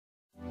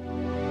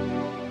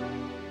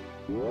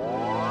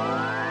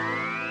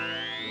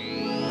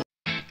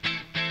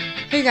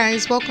Hey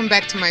guys, welcome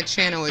back to my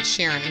channel. It's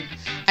Sharon.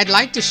 I'd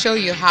like to show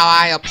you how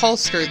I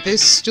upholstered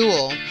this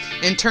stool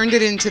and turned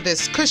it into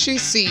this cushy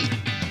seat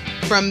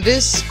from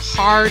this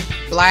hard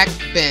black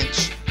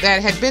bench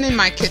that had been in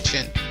my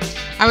kitchen.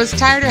 I was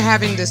tired of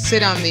having to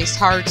sit on these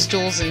hard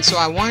stools, and so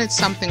I wanted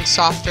something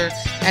softer,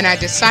 and I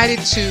decided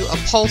to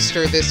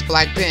upholster this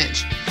black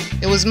bench.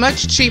 It was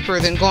much cheaper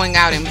than going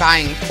out and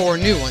buying 4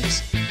 new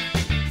ones.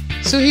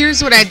 So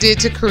here's what I did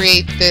to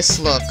create this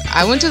look.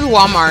 I went to the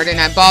Walmart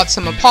and I bought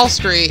some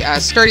upholstery,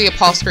 sturdy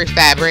upholstery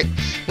fabric.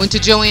 Went to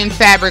Joann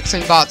Fabrics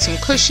and bought some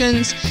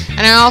cushions,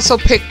 and I also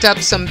picked up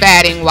some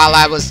batting while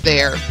I was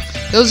there.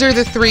 Those are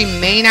the 3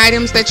 main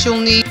items that you'll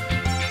need.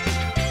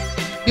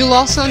 You'll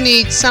also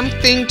need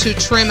something to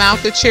trim out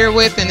the chair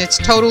with, and it's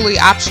totally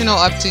optional,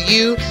 up to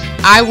you.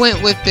 I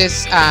went with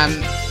this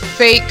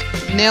fake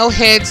nail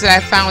heads that I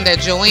found at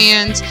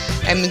Joann's.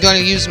 I'm going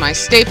to use my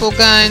staple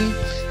gun.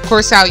 Of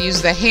course, I'll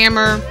use the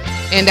hammer,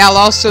 and I'll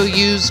also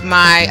use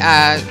my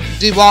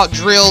DeWalt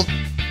drill.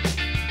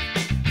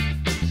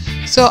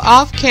 So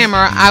off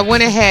camera, I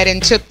went ahead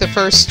and took the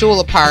first stool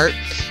apart,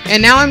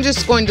 and now I'm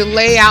just going to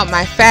lay out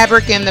my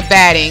fabric and the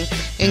batting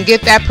and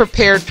get that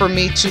prepared for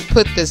me to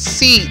put the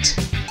seat,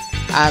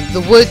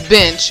 the wood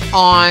bench,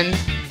 on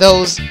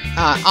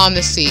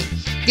the seat.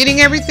 Getting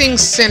everything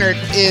centered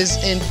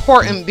is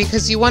important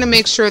because you want to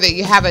make sure that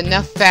you have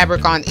enough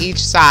fabric on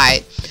each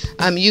side.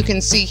 You can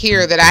see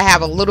here that I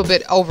have a little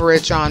bit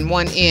overage on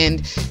one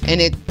end,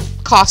 and it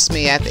cost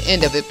me at the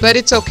end of it, but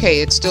it's okay,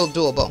 it's still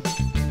doable.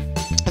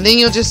 And then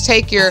you'll just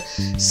take your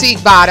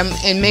seat bottom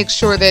and make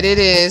sure that it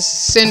is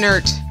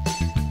centered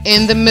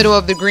in the middle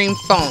of the green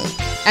foam.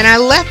 And I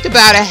left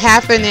about a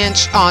 ½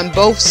 inch on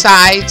both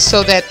sides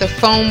so that the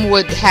foam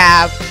would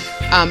have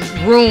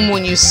room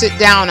when you sit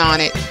down on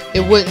it.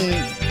 It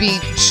wouldn't be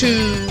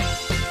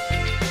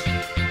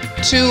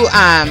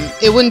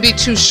it wouldn't be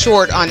too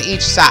short on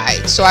each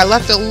side. So I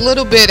left a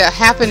little bit, a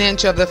 ½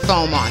 inch of the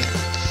foam on it.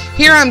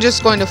 Here I'm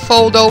just going to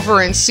fold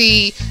over and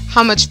see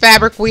how much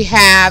fabric we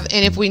have,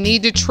 and if we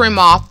need to trim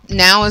off,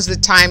 now is the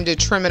time to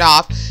trim it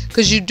off,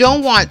 because you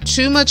don't want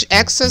too much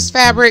excess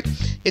fabric.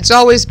 It's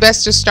always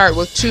best to start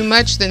with too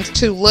much than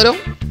too little.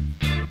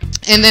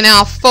 And then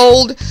I'll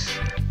fold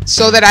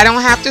so that I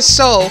don't have to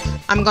sew.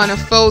 I'm going to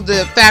fold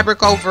the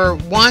fabric over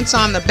once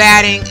on the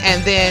batting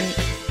and then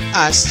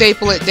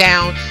staple it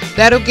down.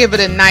 That'll give it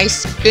a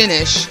nice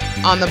finish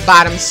on the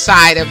bottom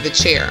side of the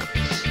chair.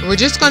 And we're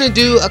just going to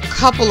do a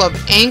couple of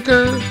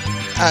anchor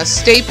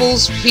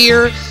staples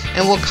here,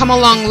 and we'll come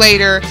along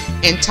later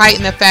and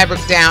tighten the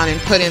fabric down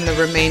and put in the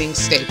remaining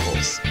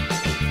staples.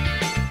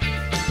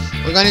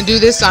 We're going to do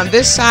this on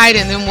this side,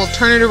 and then we'll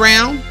turn it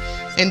around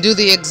and do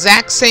the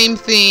exact same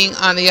thing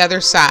on the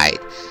other side,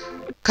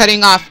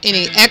 cutting off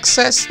any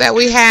excess that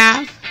we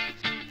have.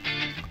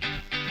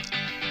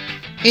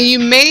 And you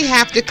may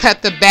have to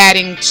cut the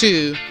batting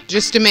too,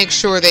 just to make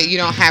sure that you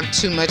don't have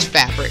too much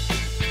fabric.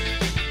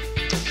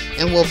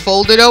 And we'll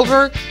fold it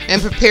over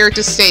and prepare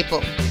to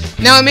staple.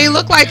 Now it may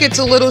look like it's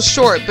a little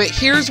short, but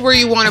here's where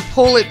you want to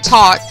pull it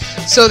taut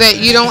so that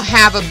you don't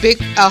have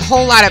a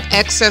whole lot of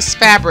excess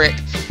fabric,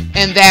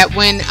 and that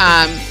when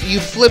you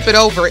flip it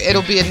over,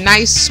 it'll be a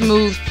nice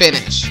smooth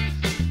finish.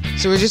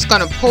 So we're just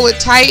going to pull it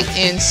tight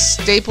and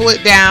staple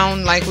it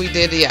down like we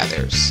did the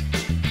others.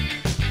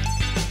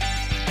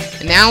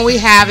 And now we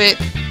have it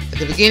at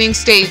the beginning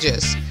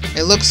stages.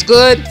 It looks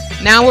good.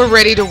 Now we're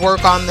ready to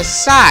work on the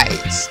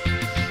sides.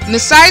 And the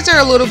sides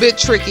are a little bit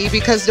tricky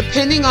because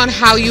depending on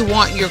how you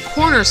want your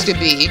corners to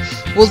be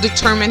will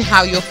determine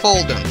how you'll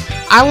fold them.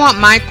 I want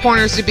my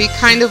corners to be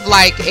kind of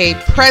like a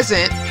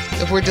present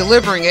if we're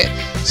delivering it.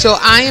 So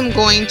I am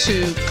going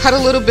to cut a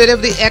little bit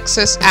of the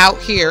excess out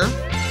here.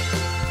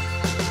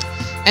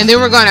 And then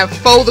we're going to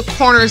fold the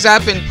corners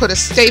up and put a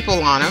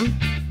staple on them.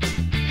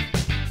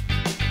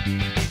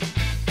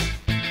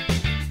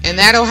 And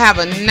that'll have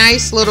a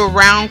nice little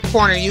round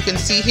corner. You can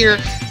see here,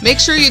 make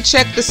sure you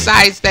check the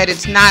sides that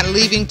it's not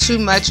leaving too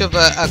much of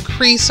a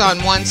crease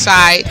on one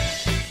side,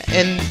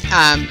 and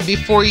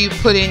before you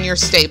put in your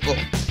staple.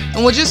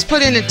 And we'll just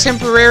put in a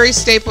temporary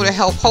staple to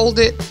help hold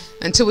it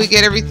until we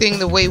get everything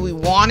the way we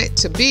want it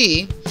to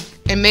be.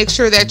 And make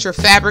sure that your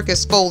fabric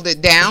is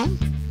folded down.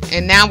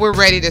 And now we're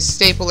ready to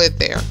staple it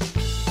there.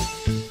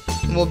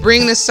 And we'll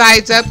bring the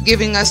sides up,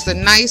 giving us the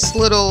nice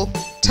little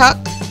tuck,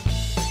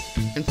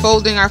 and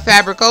folding our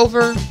fabric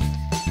over,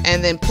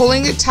 and then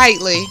pulling it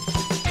tightly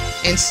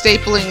and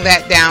stapling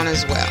that down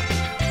as well.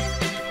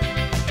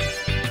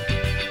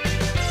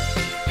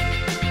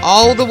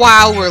 All the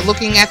while we're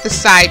looking at the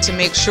side to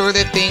make sure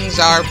that things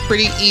are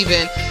pretty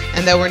even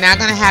and that we're not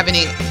going to have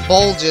any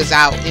bulges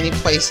out any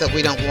place that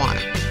we don't want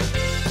it.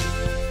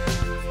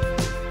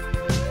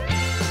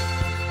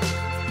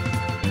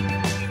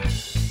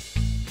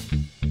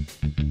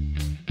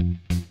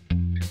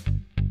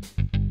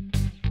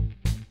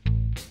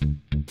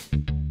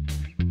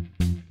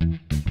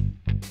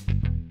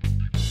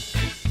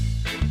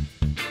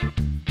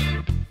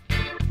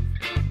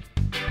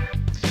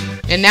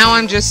 And now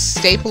I'm just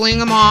stapling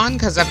them on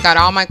because I've got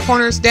all my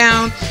corners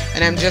down,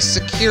 and I'm just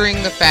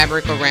securing the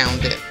fabric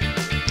around it.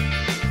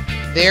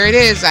 there it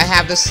is. I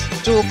have the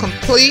stool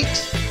complete.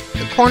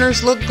 The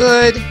corners look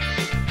good.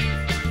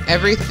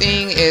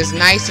 Everything is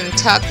nice and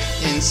tucked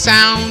and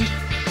sound.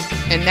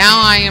 And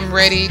now I am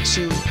ready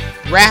to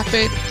wrap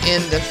it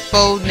in the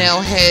faux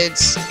nail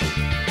heads.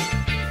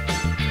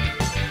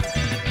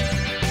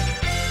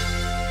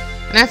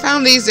 And I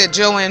found these at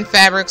Joann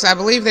Fabrics. I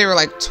believe they were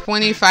like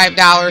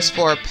 $25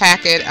 for a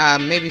packet,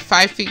 maybe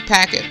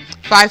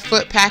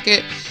 5-foot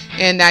packet.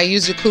 And I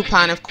used a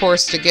coupon, of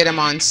course, to get them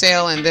on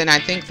sale. And then I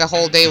think the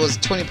whole day was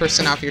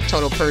 20% off your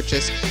total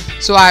purchase.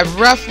 So I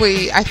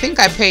think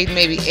I paid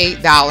maybe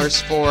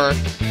 $8 for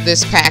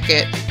this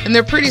packet. And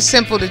they're pretty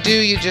simple to do.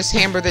 You just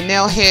hammer the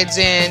nail heads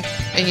in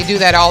and you do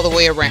that all the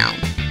way around.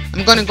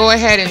 I'm going to go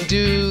ahead and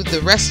do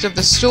the rest of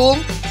the stool.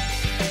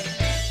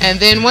 And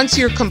then once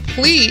you're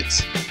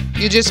complete,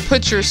 you just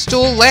put your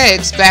stool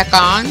legs back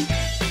on.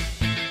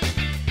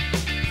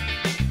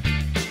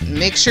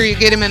 Make sure you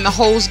get them in the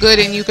holes good,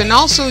 and you can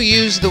also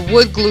use the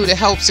wood glue to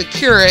help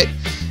secure it.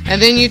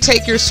 And then you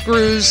take your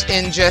screws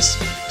and just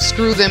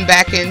screw them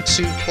back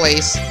into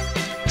place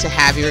to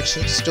have your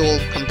stool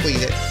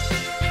completed.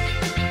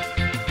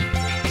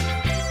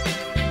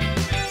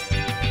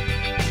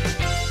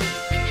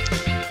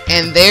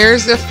 And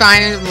there's the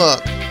final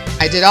look.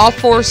 I did all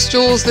 4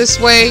 stools this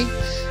way.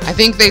 I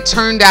think they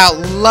turned out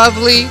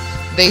lovely.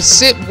 They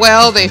sit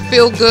well, they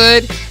feel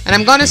good, and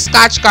I'm going to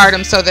Scotch guard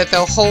them so that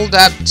they'll hold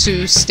up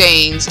to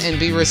stains and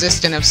be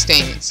resistant of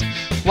stains.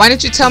 Why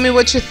don't you tell me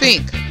what you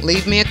think?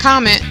 Leave me a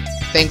comment.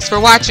 Thanks for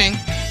watching.